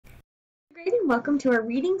Great, and welcome to our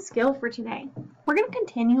reading skill for today. We're going to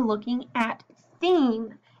continue looking at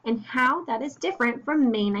theme and how that is different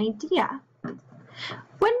from main idea.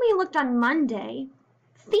 When we looked on Monday,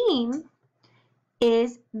 theme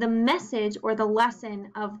is the message or the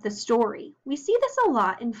lesson of the story. We see this a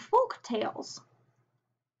lot in folk tales.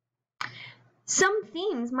 Some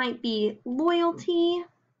themes might be loyalty,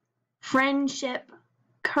 friendship,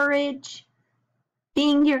 courage,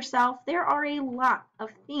 being yourself. There are a lot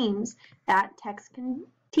of themes that text can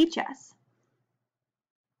teach us.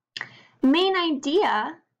 Main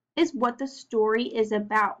idea is what the story is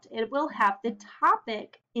about. It will have the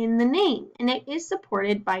topic in the name, and it is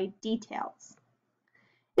supported by details.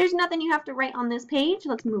 There's nothing you have to write on this page.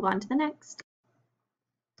 Let's move on to the next.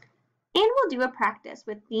 And we'll do a practice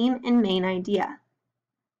with theme and main idea.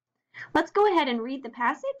 Let's go ahead and read the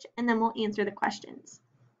passage, and then we'll answer the questions.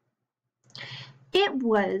 It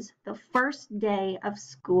was the first day of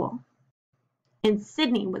school, and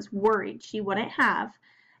Sydney was worried she wouldn't have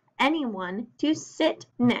anyone to sit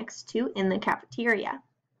next to in the cafeteria.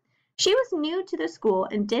 She was new to the school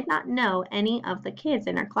and did not know any of the kids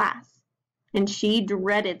in her class, and she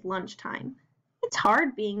dreaded lunchtime. It's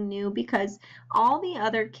hard being new because all the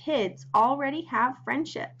other kids already have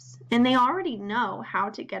friendships, and they already know how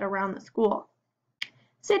to get around the school.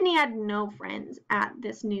 Sydney had no friends at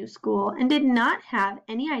this new school and did not have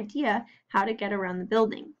any idea how to get around the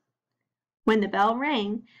building. When the bell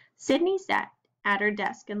rang, Sydney sat at her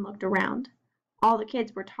desk and looked around. All the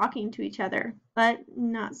kids were talking to each other, but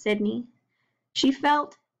not Sydney. She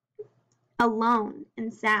felt alone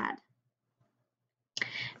and sad.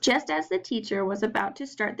 Just as the teacher was about to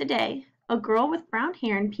start the day, a girl with brown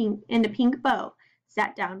hair and a pink bow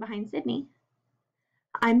sat down behind Sydney.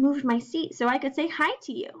 "I moved my seat so I could say hi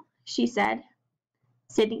to you," she said.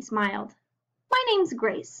 Sydney smiled. "My name's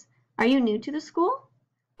Grace. Are you new to the school?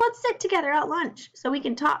 Let's sit together at lunch so we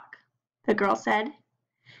can talk," the girl said.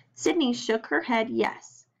 Sydney shook her head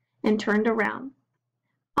yes and turned around.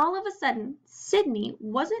 All of a sudden, Sydney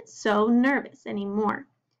wasn't so nervous anymore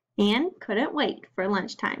and couldn't wait for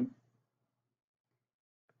lunchtime.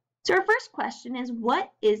 So our first question is,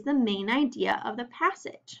 what is the main idea of the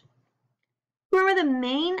passage? Remember, the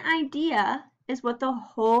main idea is what the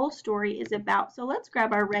whole story is about. So let's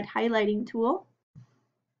grab our red highlighting tool.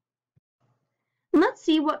 And let's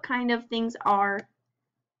see what kind of things are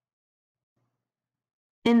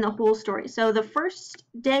in the whole story. So the first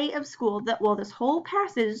day of school, this whole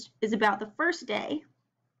passage is about the first day.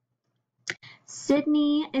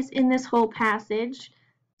 Sydney is in this whole passage.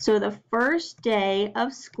 So the first day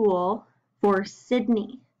of school for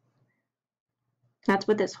Sydney. That's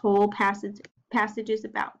what this whole passage is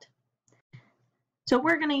about. So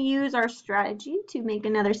we're going to use our strategy to make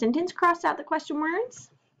another sentence. Cross out the question words.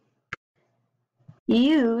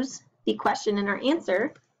 Use the question in our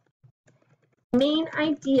answer. Main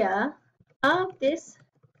idea of this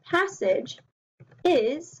passage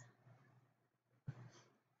is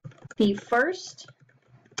the first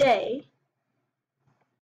day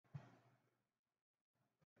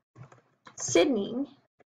Sydney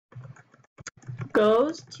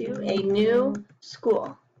goes to a new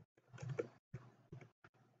school.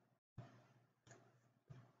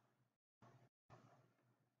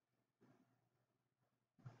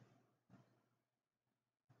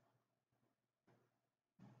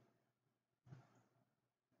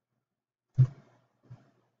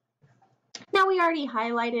 Now we already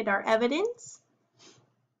highlighted our evidence,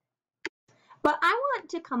 but I want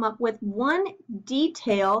to come up with one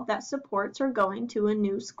detail that supports her going to a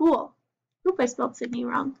new school. Oop, I spelled Sydney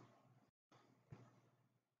wrong.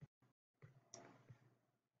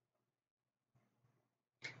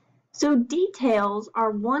 So details are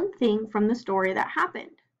one thing from the story that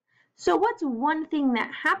happened. So what's one thing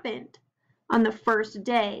that happened on the first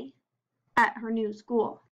day at her new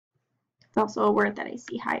school? It's also a word that I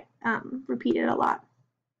see repeated a lot.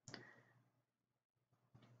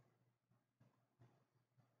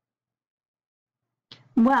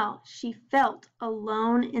 Well, she felt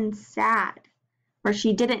alone and sad, or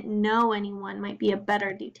she didn't know anyone might be a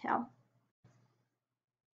better detail.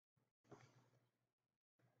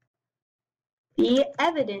 The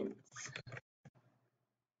evidence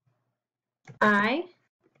I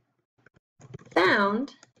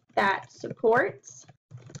found that supports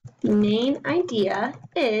the main idea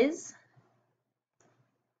is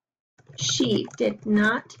she did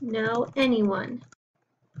not know anyone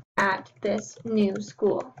at this new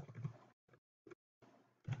school.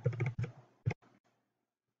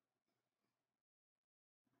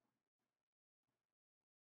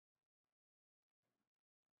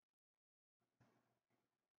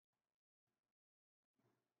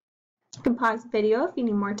 You can pause the video if you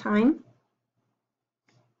need more time.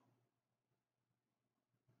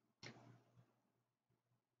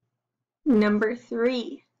 Number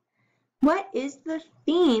 3. What is the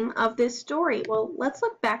theme of this story? Well, let's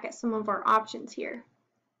look back at some of our options here.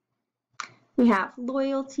 We have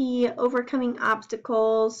loyalty, overcoming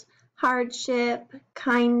obstacles, hardship,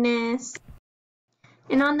 kindness.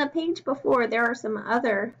 And on the page before, there are some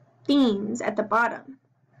other themes at the bottom.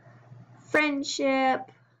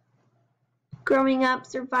 Friendship, growing up,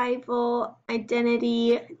 survival,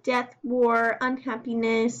 identity, death, war,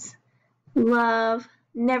 unhappiness, love,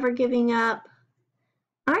 never giving up.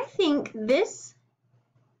 I think this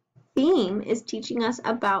theme is teaching us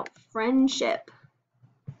about friendship.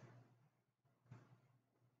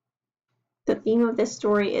 The theme of this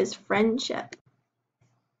story is friendship.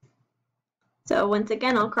 So once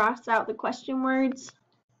again, I'll cross out the question words.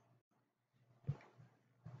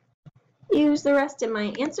 Use the rest in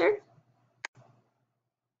my answer.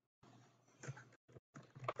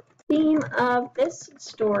 Theme of this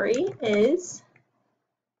story is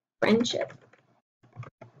friendship.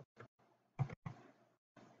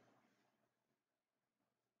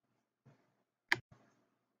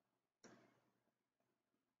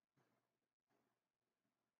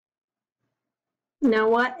 Now,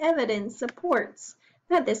 what evidence supports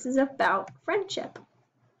that this is about friendship?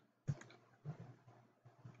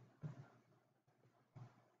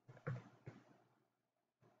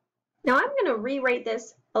 Now, I'm going to rewrite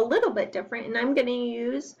this a little bit different, and I'm going to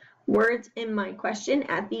use words in my question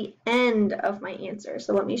at the end of my answer.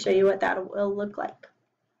 So let me show you what that will look like.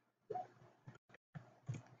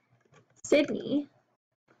 Sydney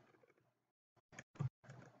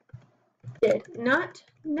did not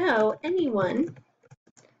know anyone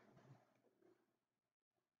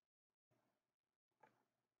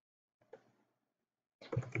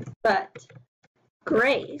but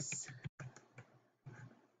Grace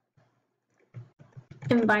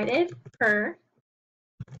invited her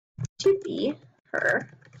to be her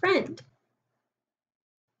friend.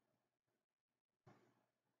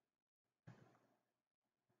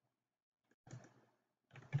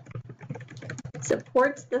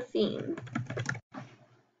 Supports the theme.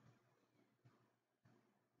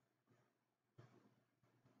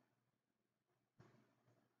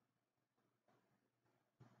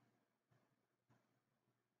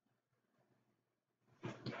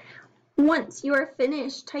 Once you are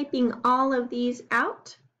finished typing all of these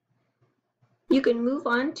out, you can move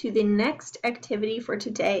on to the next activity for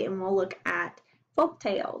today, and we'll look at folk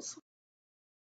tales.